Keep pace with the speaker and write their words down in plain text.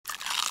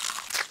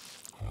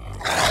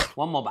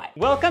One more bite.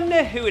 Welcome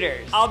to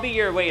Hooters. I'll be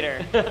your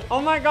waiter.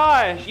 Oh my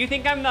gosh, you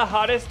think I'm the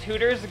hottest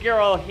Hooters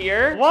girl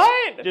here?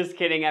 What? Just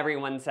kidding,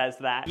 everyone says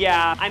that.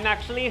 Yeah, I'm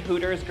actually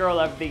Hooters Girl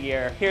of the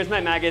Year. Here's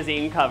my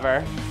magazine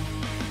cover.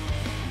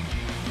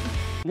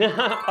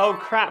 Oh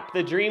crap,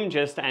 the dream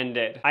just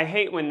ended. I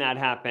hate when that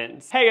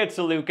happens. Hey, it's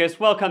Lucas.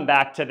 Welcome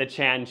back to the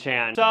Chan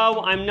Chan.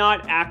 So, I'm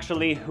not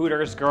actually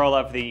Hooters Girl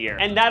of the Year,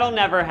 and that'll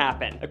never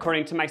happen.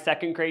 According to my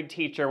second grade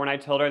teacher, when I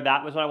told her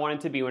that was what I wanted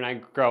to be when I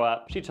grow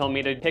up, she told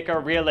me to pick a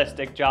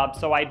realistic job,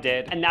 so I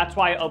did. And that's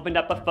why I opened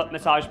up a foot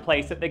massage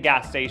place at the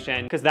gas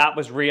station, because that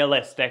was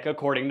realistic,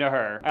 according to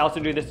her. I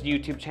also do this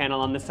YouTube channel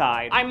on the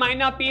side. I might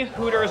not be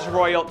Hooters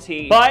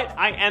royalty, but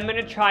I am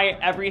gonna try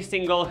every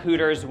single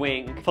Hooters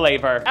wing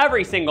flavor.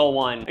 Every single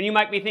one. And you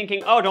might be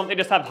thinking, oh, don't they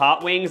just have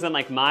hot wings and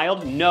like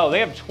mild? No, they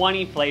have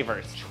 20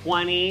 flavors.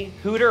 20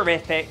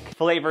 Hooterific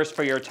flavors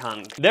for your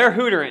tongue. They're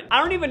Hooterin'.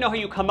 I don't even know how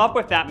you come up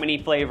with that many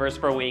flavors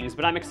for wings,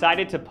 but I'm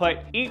excited to put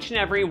each and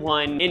every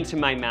one into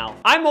my mouth.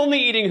 I'm only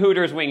eating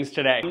Hooters wings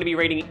today. I'm gonna be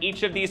rating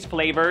each of these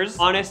flavors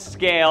on a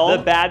scale. The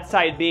bad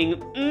side being,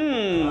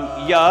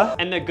 yeah,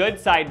 and the good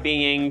side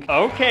being,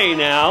 okay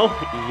now,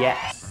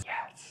 yes.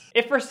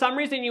 If for some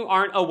reason you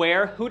aren't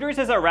aware, Hooters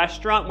is a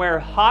restaurant where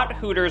hot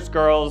Hooters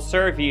girls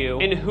serve you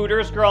in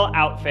Hooters girl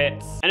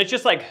outfits. And it's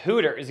just like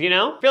Hooters, you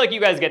know? I feel like you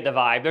guys get the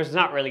vibe. There's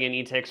not really a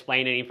need to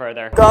explain any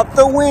further. Got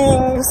the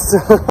wings!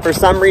 For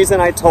some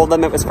reason, I told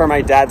them it was for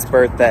my dad's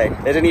birthday.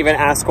 They didn't even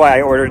ask why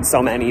I ordered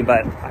so many,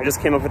 but I just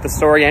came up with the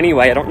story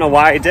anyway. I don't know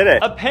why I did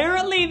it.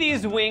 Apparently,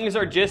 these wings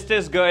are just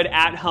as good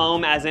at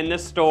home as in the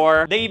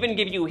store. They even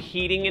give you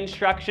heating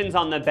instructions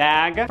on the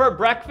bag. For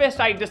breakfast,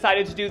 I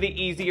decided to do the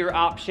easier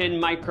option,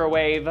 microwave.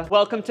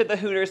 Welcome to the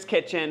Hooters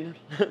kitchen.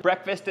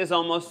 Breakfast is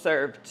almost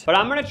served. But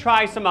I'm gonna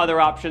try some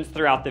other options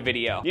throughout the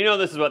video. You know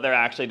this is what they're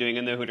actually doing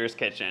in the Hooters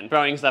kitchen.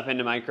 Throwing stuff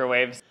into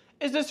microwaves.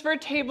 Is this for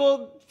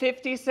table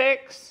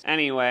 56?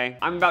 Anyway,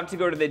 I'm about to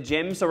go to the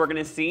gym, so we're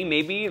gonna see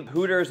maybe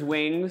Hooters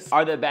wings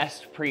are the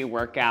best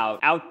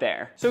pre-workout out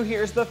there. So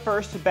here's the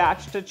first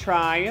batch to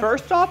try.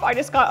 First off, I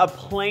just got a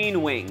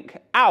plain wing.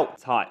 Ow,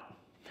 it's hot.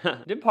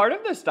 Did part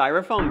of the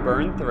styrofoam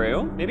burn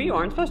through? Maybe you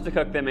aren't supposed to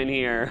cook them in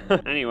here.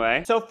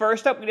 Anyway, so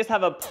first up, we just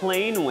have a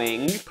plain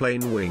wing.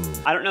 Plain wing.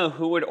 I don't know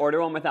who would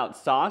order one without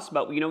sauce,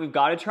 but you know, we've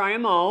got to try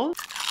them all.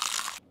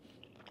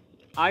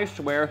 I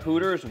swear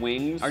Hooters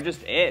wings are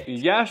just it.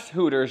 Yes,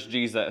 Hooters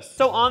Jesus.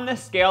 So on the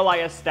scale I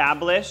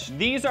established,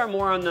 these are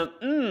more on the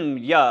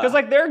yeah. Cause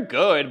like they're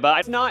good, but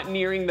it's not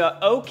nearing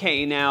the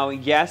okay now,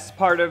 yes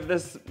part of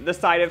the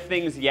side of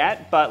things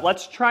yet, but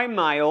let's try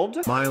mild.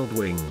 Mild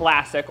wing.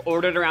 Classic,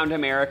 ordered around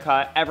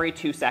America every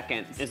 2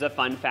 seconds is a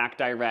fun fact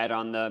I read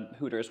on the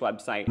Hooters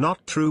website.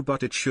 Not true,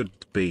 but it should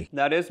be.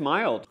 That is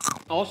mild.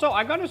 Also,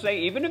 I gotta say,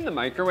 even in the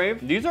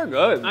microwave, these are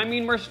good. I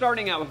mean, we're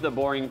starting out with the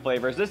boring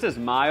flavors. This is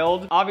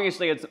mild.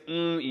 Obviously, it's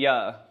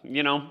yeah,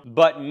 you know,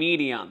 but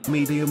medium.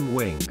 Medium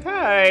wing.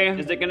 Okay,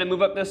 is it gonna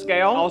move up the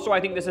scale? Also, I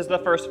think this is the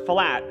first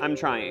flat I'm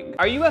trying.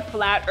 Are you a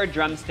flat or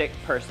drumstick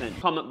person?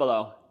 Comment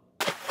below.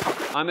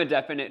 I'm a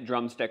definite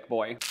drumstick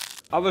boy.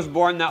 I was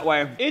born that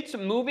way. It's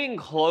moving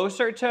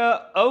closer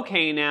to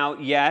okay now,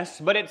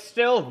 yes, but it's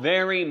still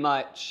very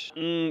much,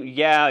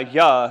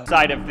 yeah,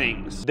 side of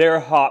things. They're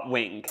hot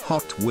wing.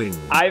 Hot wing.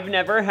 I've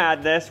never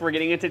had this. We're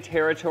getting into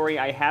territory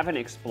I haven't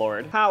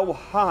explored. How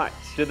hot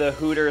do the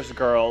Hooters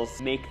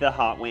girls make the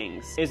hot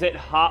wings? Is it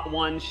hot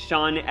one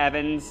Sean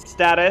Evans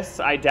status?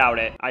 I doubt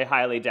it. I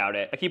highly doubt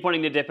it. I keep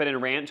wanting to dip it in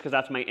ranch because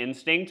that's my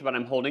instinct, but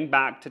I'm holding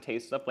back to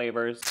taste the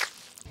flavors.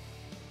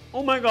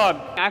 Oh my God,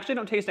 I actually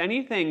don't taste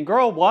anything.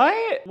 Girl,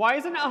 what? Why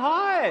isn't it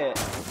hot?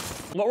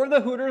 What were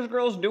the Hooters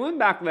girls doing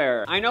back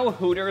there? I know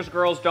Hooters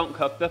girls don't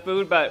cook the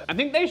food, but I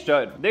think they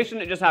should. They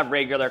shouldn't just have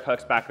regular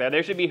cooks back there.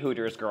 They should be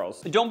Hooters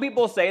girls. Don't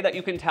people say that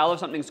you can tell if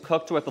something's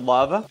cooked with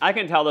love? I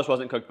can tell this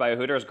wasn't cooked by a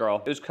Hooters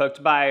girl. It was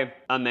cooked by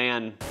a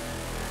man.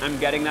 I'm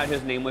getting that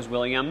his name was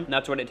William.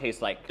 That's what it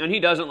tastes like. And he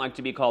doesn't like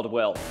to be called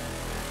Will.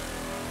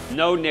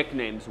 No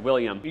nicknames,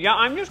 William. Yeah,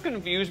 I'm just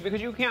confused because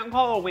you can't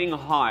call a wing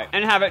hot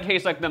and have it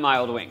taste like the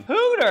mild wing.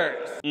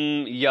 Hooters!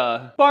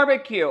 Yeah.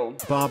 Barbecue.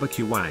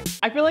 Barbecue wing.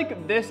 I feel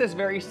like this is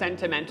very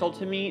sentimental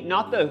to me.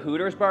 Not the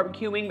Hooters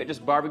barbecue wing, but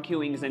just barbecue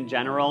wings in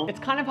general. It's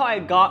kind of how I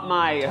got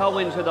my toe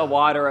into the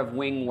water of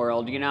wing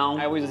world, you know?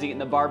 I always was eating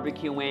the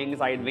barbecue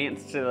wings. I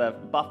advanced to the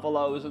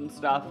buffaloes and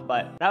stuff,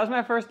 but that was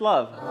my first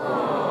love.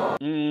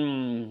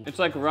 It's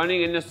like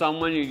running into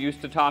someone you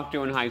used to talk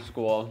to in high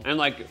school and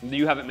like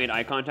you haven't made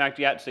eye contact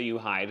yet, so you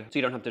hide, so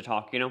you don't have to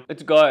talk, you know?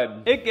 It's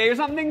good. It gave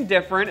something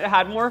different. It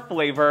had more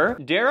flavor.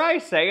 Dare I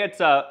say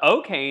it's a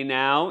okay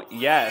now?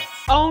 Yes.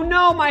 Oh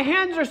no, my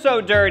hands are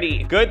so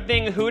dirty. Good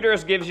thing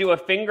Hooters gives you a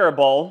finger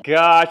bowl.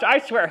 Gosh, I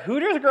swear,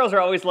 Hooters girls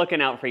are always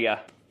looking out for you.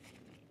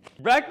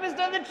 Breakfast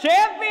of the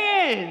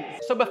champions!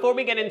 So before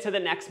we get into the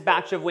next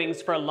batch of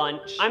wings for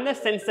lunch, I'm the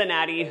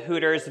Cincinnati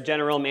Hooters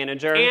general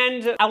manager,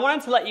 and I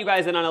wanted to let you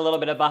guys in on a little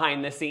bit of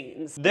behind the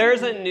scenes.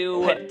 There's a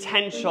new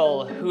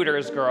potential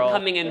Hooters girl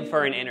coming in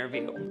for an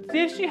interview. See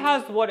if she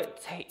has what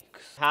it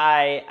takes.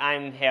 Hi,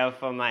 I'm here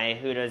for my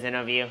Hooters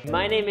interview.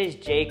 My name is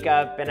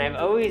Jacob, and I've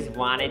always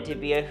wanted to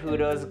be a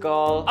Hooters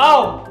girl.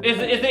 Oh, is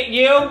it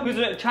you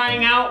who's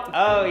trying out?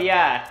 Oh,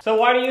 yeah. So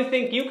why do you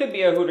think you could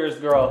be a Hooters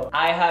girl?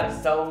 I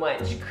have so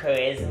much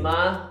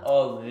charisma,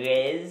 or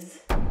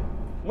Riz.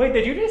 Wait,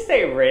 did you just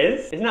say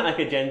Riz? Isn't that like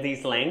a Gen Z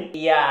slang?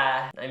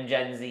 Yeah, I'm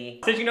Gen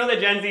Z. Since you know the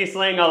Gen Z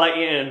slang, I'll let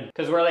you in,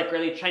 because we're like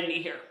really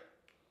trendy here.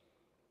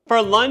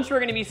 For lunch, we're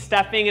gonna be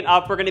stepping it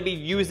up. We're gonna be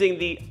using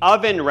the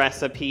oven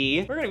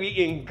recipe. We're gonna be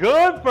eating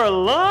good for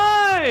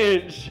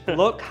lunch.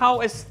 Look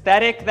how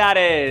aesthetic that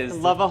is. I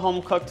love a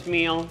home-cooked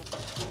meal.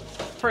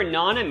 For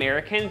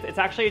non-Americans, it's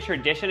actually a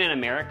tradition in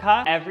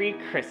America. Every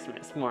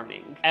Christmas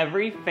morning,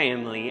 every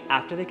family,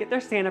 after they get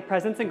their Santa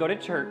presents and go to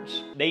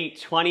church, they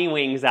eat 20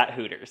 wings at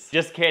Hooters.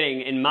 Just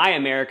kidding, in my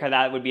America,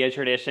 that would be a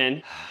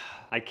tradition.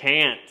 I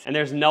can't. And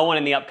there's no one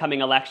in the upcoming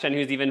election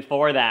who's even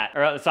for that,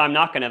 so I'm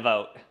not gonna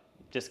vote.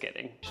 Just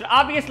kidding. Should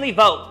obviously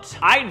vote.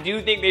 I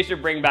do think they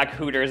should bring back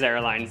Hooters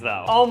Airlines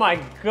though. Oh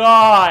my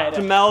God.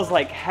 It smells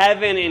like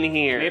heaven in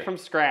here. Made from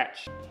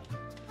scratch.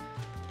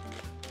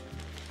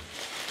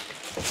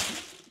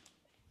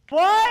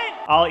 What?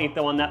 I'll eat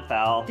the one that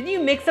fell. Did you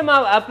mix them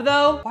all up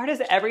though? Why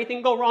does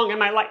everything go wrong in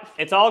my life?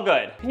 It's all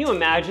good. Can you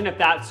imagine if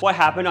that's what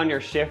happened on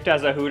your shift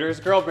as a Hooters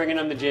girl bringing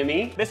them to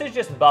Jimmy? This is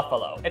just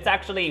buffalo. It's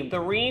actually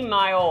 3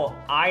 Mile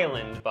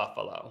Island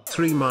buffalo.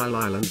 3 Mile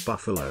Island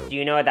buffalo. Do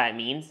you know what that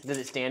means? Does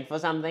it stand for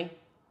something?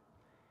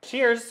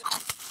 Cheers.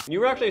 You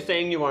were actually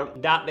saying you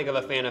weren't that big of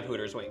a fan of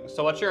Hooters wings.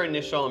 So what's your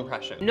initial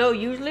impression? No,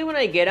 usually when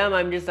I get them,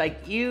 I'm just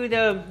like, ew,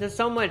 there's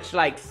so much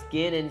like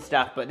skin and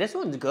stuff, but this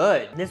one's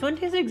good. This one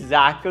tastes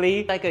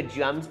exactly like a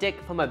drumstick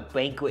from a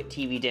banquet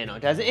TV dinner,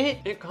 doesn't it?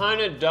 It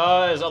kind of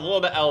does, a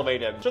little bit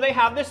elevated. So they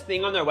have this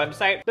thing on their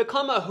website,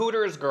 become a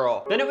Hooters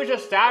girl. Then it was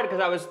just sad because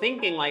I was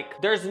thinking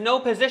like, there's no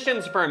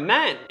positions for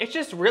men. It's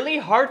just really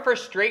hard for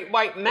straight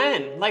white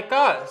men like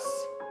us.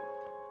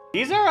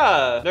 These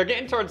are, they're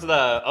getting towards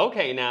the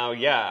okay now,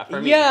 yeah,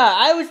 for me. Yeah,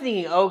 I was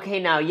thinking okay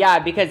now, yeah,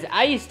 because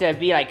I used to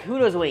be like,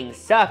 Hooters wings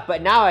suck,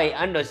 but now I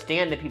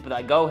understand the people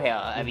that go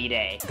here every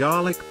day.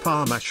 Garlic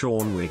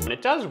Parmesan wing. And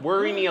it does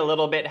worry me a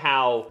little bit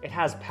how it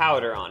has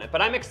powder on it,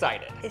 but I'm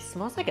excited. It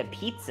smells like a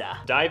pizza.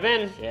 Dive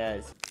in.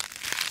 Yes.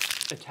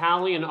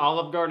 Italian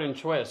Olive Garden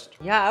twist.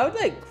 Yeah, I would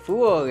like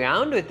fool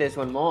around with this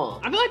one more.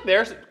 I feel like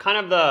there's kind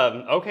of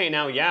the okay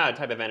now, yeah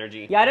type of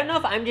energy. Yeah, I don't know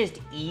if I'm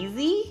just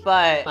easy,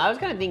 but I was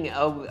kind of thinking,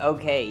 oh,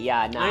 okay,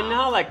 yeah, nah. I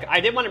know, like, I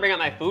did want to bring out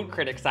my food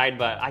critic side,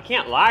 but I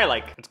can't lie,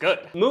 like, it's good.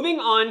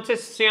 Moving on to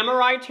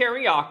Samurai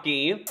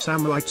Teriyaki.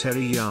 Samurai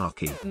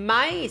teriyaki.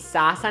 My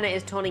sauce on it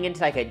is turning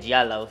into like a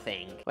jello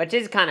thing, which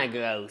is kind of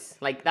gross.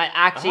 Like, that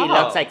actually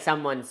looks like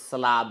someone's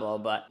slobber,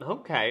 but...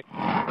 Okay.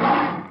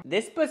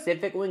 This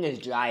specific wing is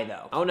dry though.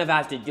 I don't know if it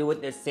has to do with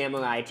this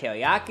Samurai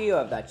Teriyaki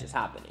or if that's just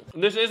happening.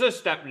 This is a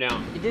step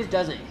down. It just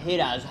doesn't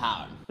hit as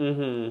hard.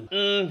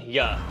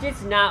 Yeah.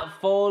 It's not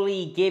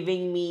fully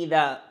giving me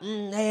the,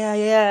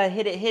 yeah,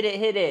 hit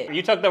it.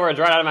 You took the words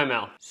right out of my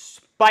mouth.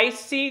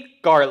 Spicy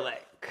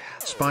garlic.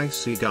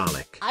 Spicy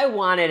garlic. I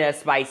wanted a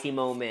spicy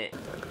moment.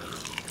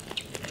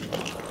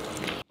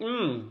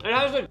 It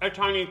has a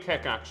tiny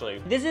kick, actually.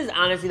 This is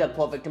honestly the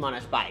perfect amount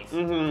of spice.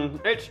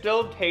 It's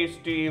still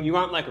tasty. You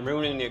aren't like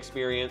ruining the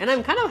experience. And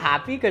I'm kind of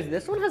happy because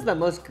this one has the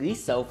most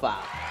grease so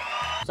far.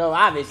 So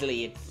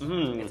obviously it's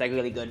like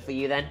really good for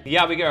you then.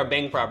 Yeah, we get our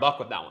bang for our buck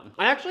with that one.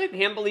 I actually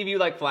can't believe you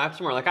like flats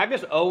more. Like I've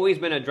just always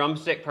been a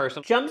drumstick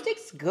person.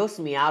 Drumsticks gross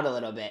me out a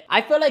little bit.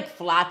 I feel like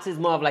flats is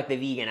more of like the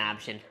vegan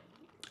option.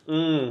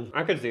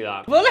 I could see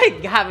that. We're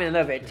like having a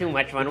little bit too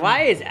much fun.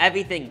 Why is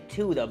everything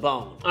to the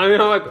bone? I mean,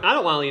 like, I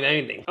don't want to leave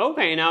anything.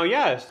 Okay, now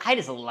yes. I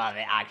just love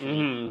it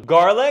actually.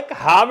 Garlic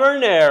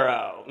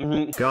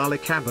habanero.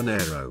 Garlic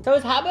habanero. So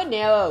is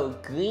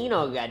habanero green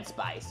or red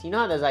spice? You know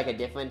how there's like a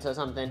difference or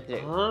something?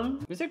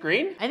 Is it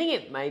green? I think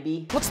it might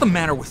be. What's the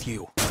matter with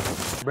you?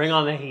 Bring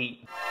on the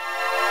heat.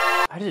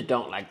 I just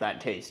don't like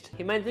that taste. It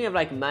reminds me of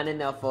like men in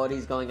their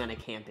 40s going on a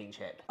camping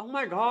trip. Oh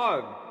my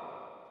God.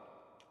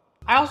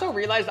 I also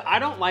realized I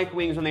don't like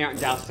wings when they aren't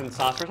doused in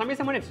sauce. For some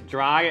reason, when it's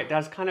dry, it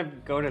does kind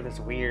of go to this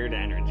weird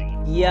energy.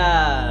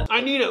 Yeah.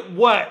 I need it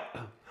wet.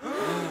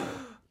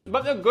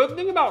 But the good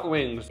thing about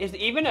wings is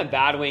even a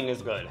bad wing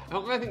is good. I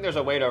don't really think there's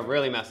a way to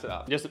really mess it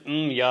up. Just,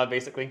 yeah,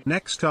 basically.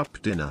 Next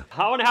up, dinner.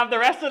 I want to have the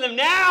rest of them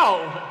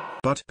now!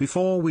 But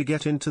before we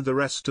get into the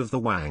rest of the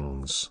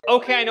wangs.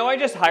 Okay, I know I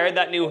just hired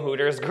that new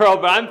Hooters girl,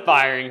 but I'm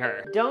firing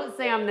her. Don't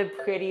say I'm the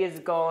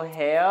prettiest girl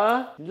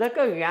here. Look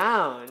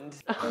around.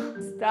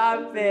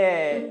 Stop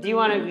it. Do you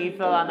want a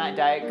refill on that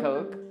Diet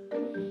Coke?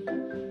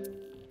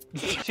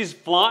 She's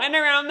flaunting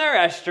around the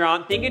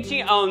restaurant, thinking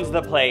she owns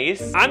the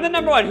place. I'm the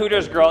 #1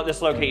 Hooters girl at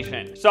this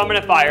location, so I'm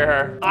gonna fire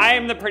her. I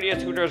am the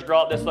prettiest Hooters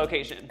girl at this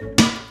location.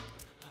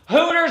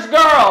 Hooters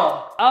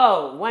girl!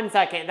 Oh, 1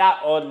 second.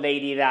 That old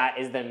lady that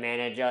is the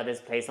manager of this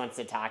place wants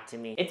to talk to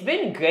me. It's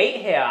been great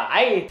here.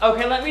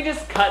 Okay, let me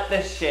just cut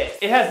this shit.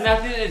 It has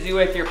nothing to do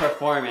with your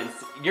performance.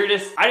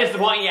 I just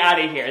want you out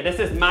of here. This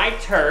is my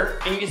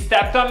turf, and you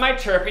stepped on my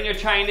turf and you're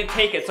trying to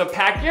take it. So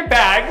pack your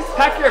bags,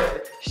 pack your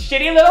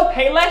shitty little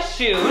Payless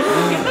shoes,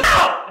 and get them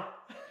out.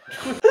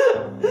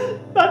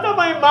 That's how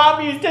my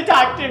mom used to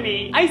talk to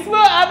me. I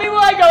swear, everywhere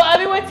I go,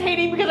 everyone's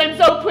hating because I'm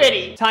so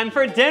pretty. Time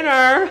for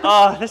dinner.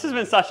 Oh, this has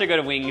been such a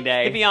good wing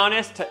day. To be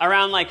honest,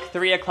 around like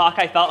 3 o'clock,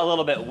 I felt a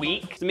little bit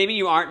weak. So maybe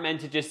you aren't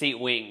meant to just eat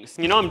wings.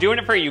 You know, I'm doing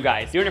it for you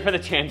guys. Doing it for the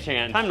Chan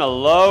Chan. Time to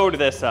load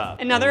this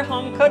up. Another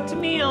home-cooked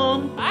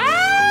meal.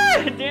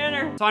 Ah,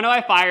 dinner. So I know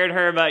I fired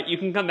her, but you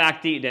can come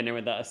back to eat dinner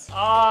with us.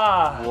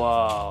 Ah,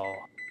 whoa.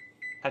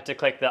 Have to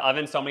click the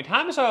oven so many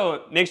times,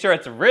 so make sure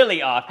it's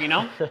really off, you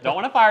know? Don't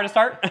want a fire to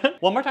start.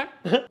 One more time.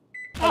 Oh,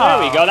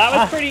 there we go. That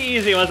was pretty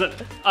easy, wasn't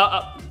it?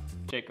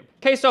 Jacob.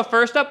 Okay, so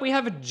first up we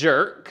have a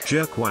jerk.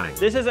 Jerk wang.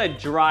 This is a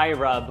dry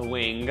rub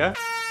wing.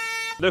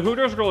 The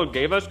Hooters girl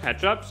gave us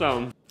ketchup,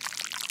 so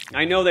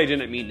I know they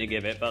didn't mean to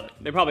give it, but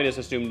they probably just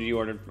assumed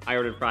I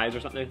ordered fries or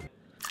something.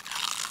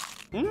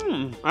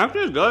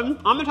 Actually it's good.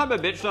 I'm the type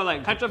of bitch that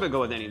like ketchup would go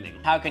with anything.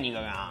 How can you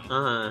go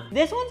wrong?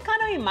 This one's kind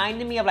of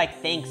reminding me of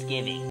like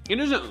Thanksgiving. It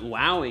isn't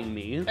wowing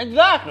me.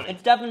 Exactly.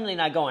 It's definitely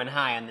not going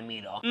high on the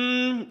meal.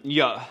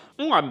 Yeah.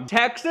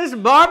 Texas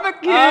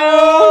barbecue.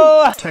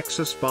 Oh.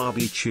 Texas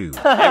barbecue.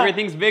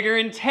 Everything's bigger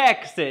in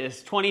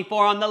Texas.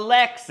 24 on the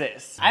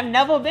Lexus. I've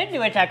never been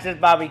to a Texas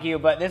barbecue,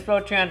 but this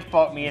will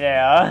transport me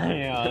there.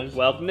 Yes.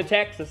 Welcome to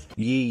Texas.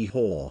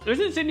 Yee-haw.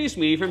 Isn't Sydney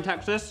Sweeney from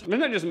Texas?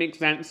 Doesn't that just make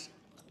sense?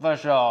 For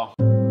sure.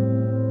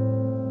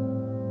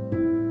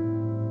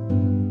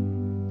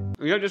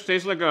 Yeah, it just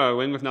tastes like a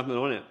wing with nothing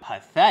on it.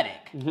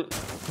 Pathetic.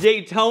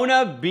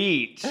 Daytona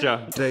Beach.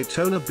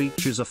 Daytona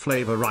Beach is a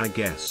flavor, I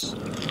guess.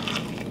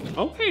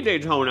 Okay,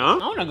 Daytona. I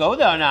wanna go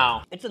there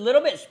now. It's a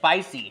little bit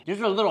spicy,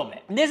 just a little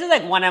bit. This is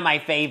like one of my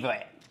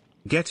favorite.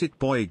 Get it,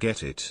 boy,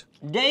 get it.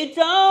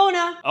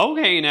 Daytona.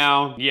 Okay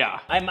now, yeah.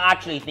 I'm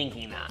actually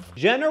thinking that.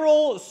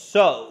 General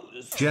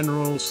Tso's.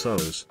 General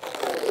Tso's.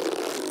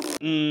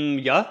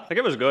 Yeah, I think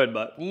it was good,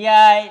 but.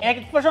 Yeah,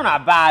 it's for sure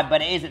not bad,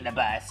 but it isn't the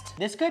best.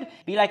 This could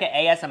be like an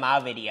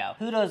ASMR video.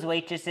 Who those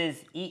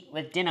waitresses eat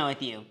with dinner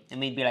with you? And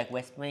we'd be like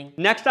whispering.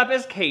 Next up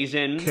is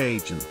Cajun.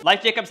 Cajun.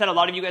 Like Jacob said, a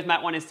lot of you guys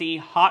might want to see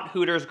hot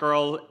Hooters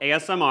girl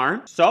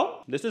ASMR.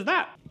 So, this is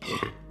that.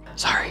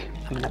 Sorry,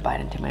 I'm gonna bite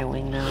into my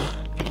wing now.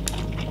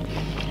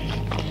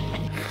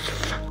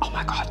 Oh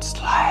my God,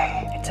 slay.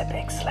 It's a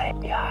big slay,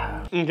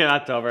 yeah. Okay,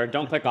 that's over.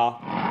 Don't click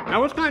off. I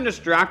was kind of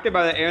distracted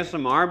by the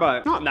ASMR,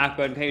 but not that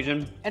good,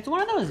 Cajun. It's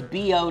one of those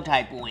BO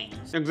type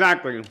wings.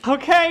 Exactly.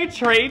 Okay,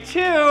 tray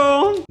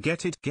 2.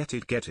 Get it, get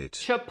it, get it.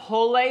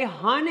 Chipotle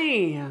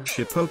honey.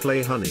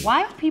 Chipotle honey.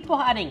 Why are people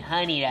adding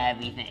honey to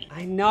everything?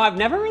 I know, I've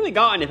never really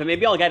gotten it, but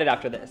maybe I'll get it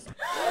after this.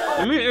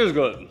 I mean, it is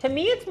good. To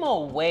me, it's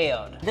more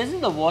weird. This is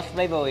the worst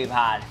flavor we've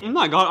had. Oh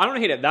my God, I don't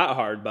hate it that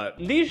hard, but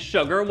these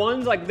sugar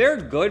ones, like they're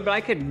good, but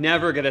I could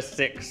never get a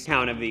 6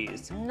 count of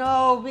these.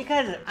 No,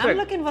 because I'm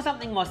looking for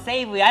something more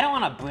savory. I don't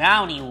want a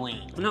brownie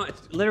wing. No,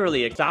 it's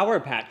literally a Sour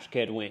Patch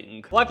Kid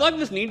wing. Well, I feel like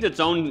this needs its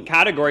own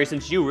category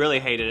since you really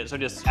hated it, so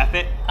just F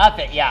it. Up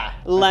it, yeah.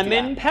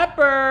 Lemon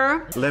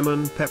pepper.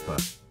 Lemon pepper.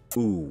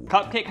 Ooh.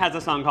 Cupcake has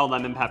a song called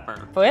Lemon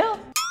Pepper. For real?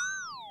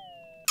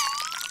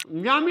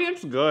 Yeah, I mean,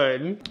 it's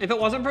good. If it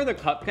wasn't for the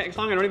Cupcake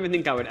song, I don't even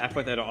think I would F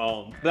with it at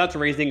all. But that's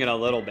raising it a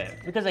little bit.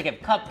 Because like if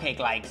Cupcake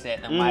likes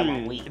it, then why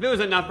won't we? If it was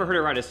enough for her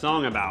to write a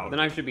song about, then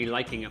I should be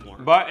liking it more.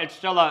 But it's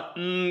still a,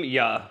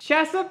 yeah.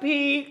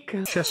 Chesapeake.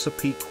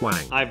 Chesapeake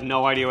wang. I have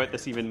no idea what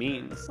this even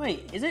means.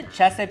 Wait, isn't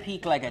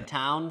Chesapeake like a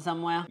town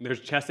somewhere?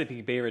 There's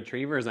Chesapeake Bay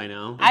Retrievers, I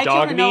know. I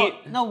Dog don't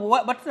meat. know. No,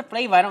 what's the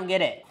flavor? I don't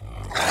get it.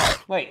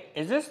 Wait,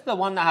 is this the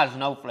one that has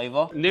no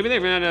flavor? Maybe they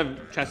ran out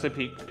of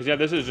Chesapeake, because yeah,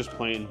 this is just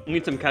plain.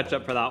 Need some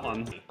ketchup for that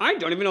one. I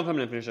don't even know if I'm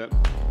gonna finish it.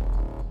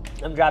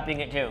 I'm dropping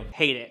it too.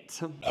 Hate it.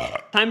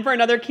 Time for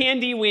another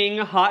candy wing,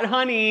 hot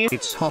honey.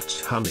 It's hot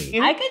honey.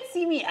 I could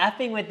see me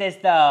effing with this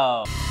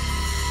though.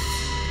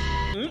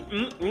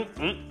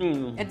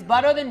 It's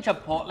better than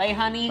Chipotle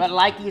honey, but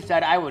like you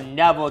said, I would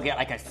never get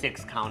like a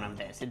 6 count of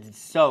this.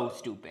 It's so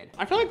stupid.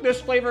 I feel like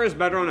this flavor is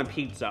better on a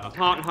pizza.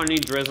 Hot honey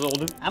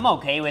drizzled. I'm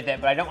okay with it,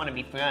 but I don't want to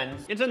be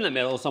friends. It's in the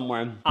middle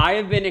somewhere. I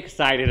have been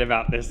excited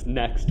about this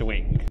next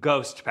wing.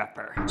 Ghost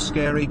pepper.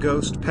 Scary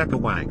ghost pepper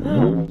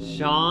wang.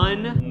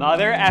 Sean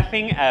Mother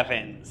effing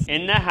Evans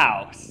in the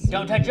house.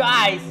 Don't touch your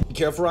eyes. Be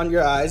careful around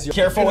your eyes. You're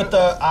careful with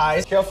the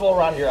eyes. Careful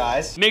around your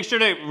eyes. Make sure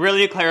to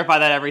really clarify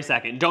that every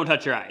second. Don't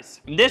touch your eyes.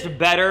 This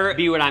better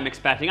be what I'm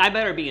expecting. I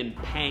better be in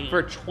pain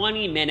for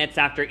 20 minutes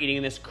after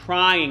eating this,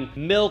 crying,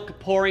 milk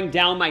pouring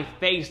down my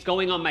face,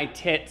 going on my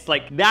tits.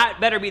 Like, that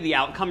better be the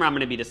outcome or I'm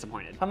gonna be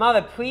disappointed. From all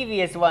the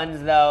previous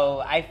ones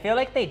though, I feel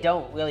like they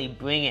don't really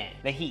bring it,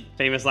 the heat.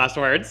 Famous last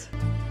words.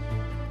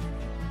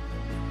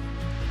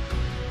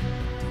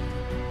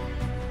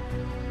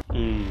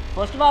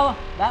 First of all,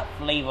 that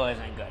flavor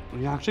isn't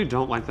good. I actually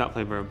don't like that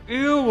flavor.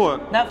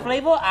 Ew. That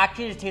flavor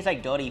actually just tastes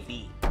like dirty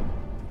feet.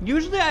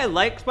 Usually I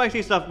like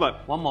spicy stuff,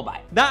 but One more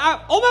bite.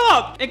 oh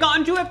my god, it got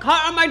into a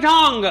cut on my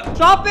tongue.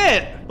 Stop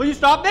it. Will you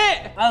stop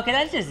it? Okay,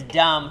 that's just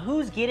dumb.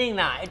 Who's getting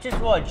that? It's just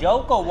for a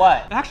joke or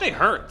what? It actually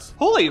hurts.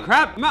 Holy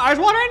crap, my eyes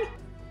watering?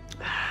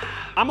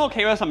 I'm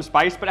okay with some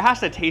spice, but it has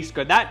to taste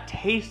good. That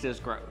taste is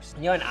gross.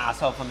 You're an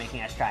asshole for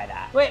making us try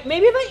that. Wait,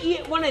 maybe if I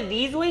eat one of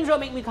these wings, it'll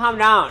make me calm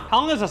down. How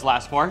long does this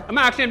last for? I'm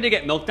actually going to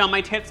get milk down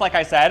my tits like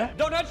I said.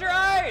 Don't touch your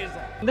eyes!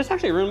 This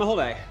actually ruined my whole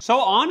day. So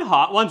on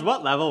Hot Ones,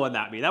 what level would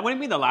that be? That wouldn't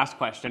be the last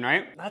question,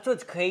 right? That's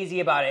what's crazy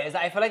about it, is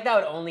I feel like that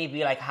would only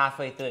be like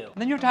halfway through. And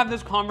then you have to have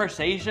this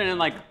conversation and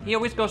like, he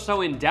always goes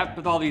so in depth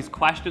with all these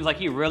questions, like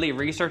he really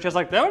researches,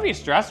 like that would be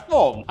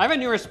stressful. I have a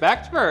new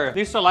respect for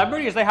these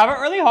celebrities. They have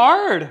it really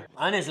hard.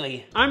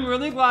 Honestly. I'm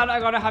really glad I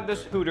got to have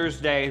this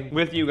Hooters day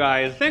with you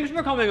guys. Thanks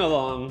for coming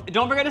along.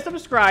 Don't forget to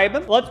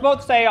subscribe. Let's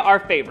both say our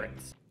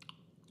favorites.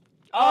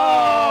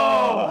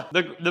 Oh!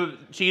 The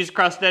cheese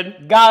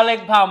crusted.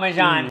 Garlic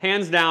Parmesan.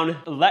 Hands down,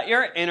 let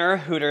your inner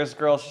Hooters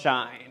girl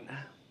shine.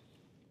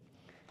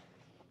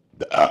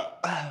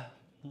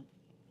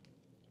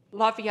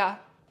 Love ya.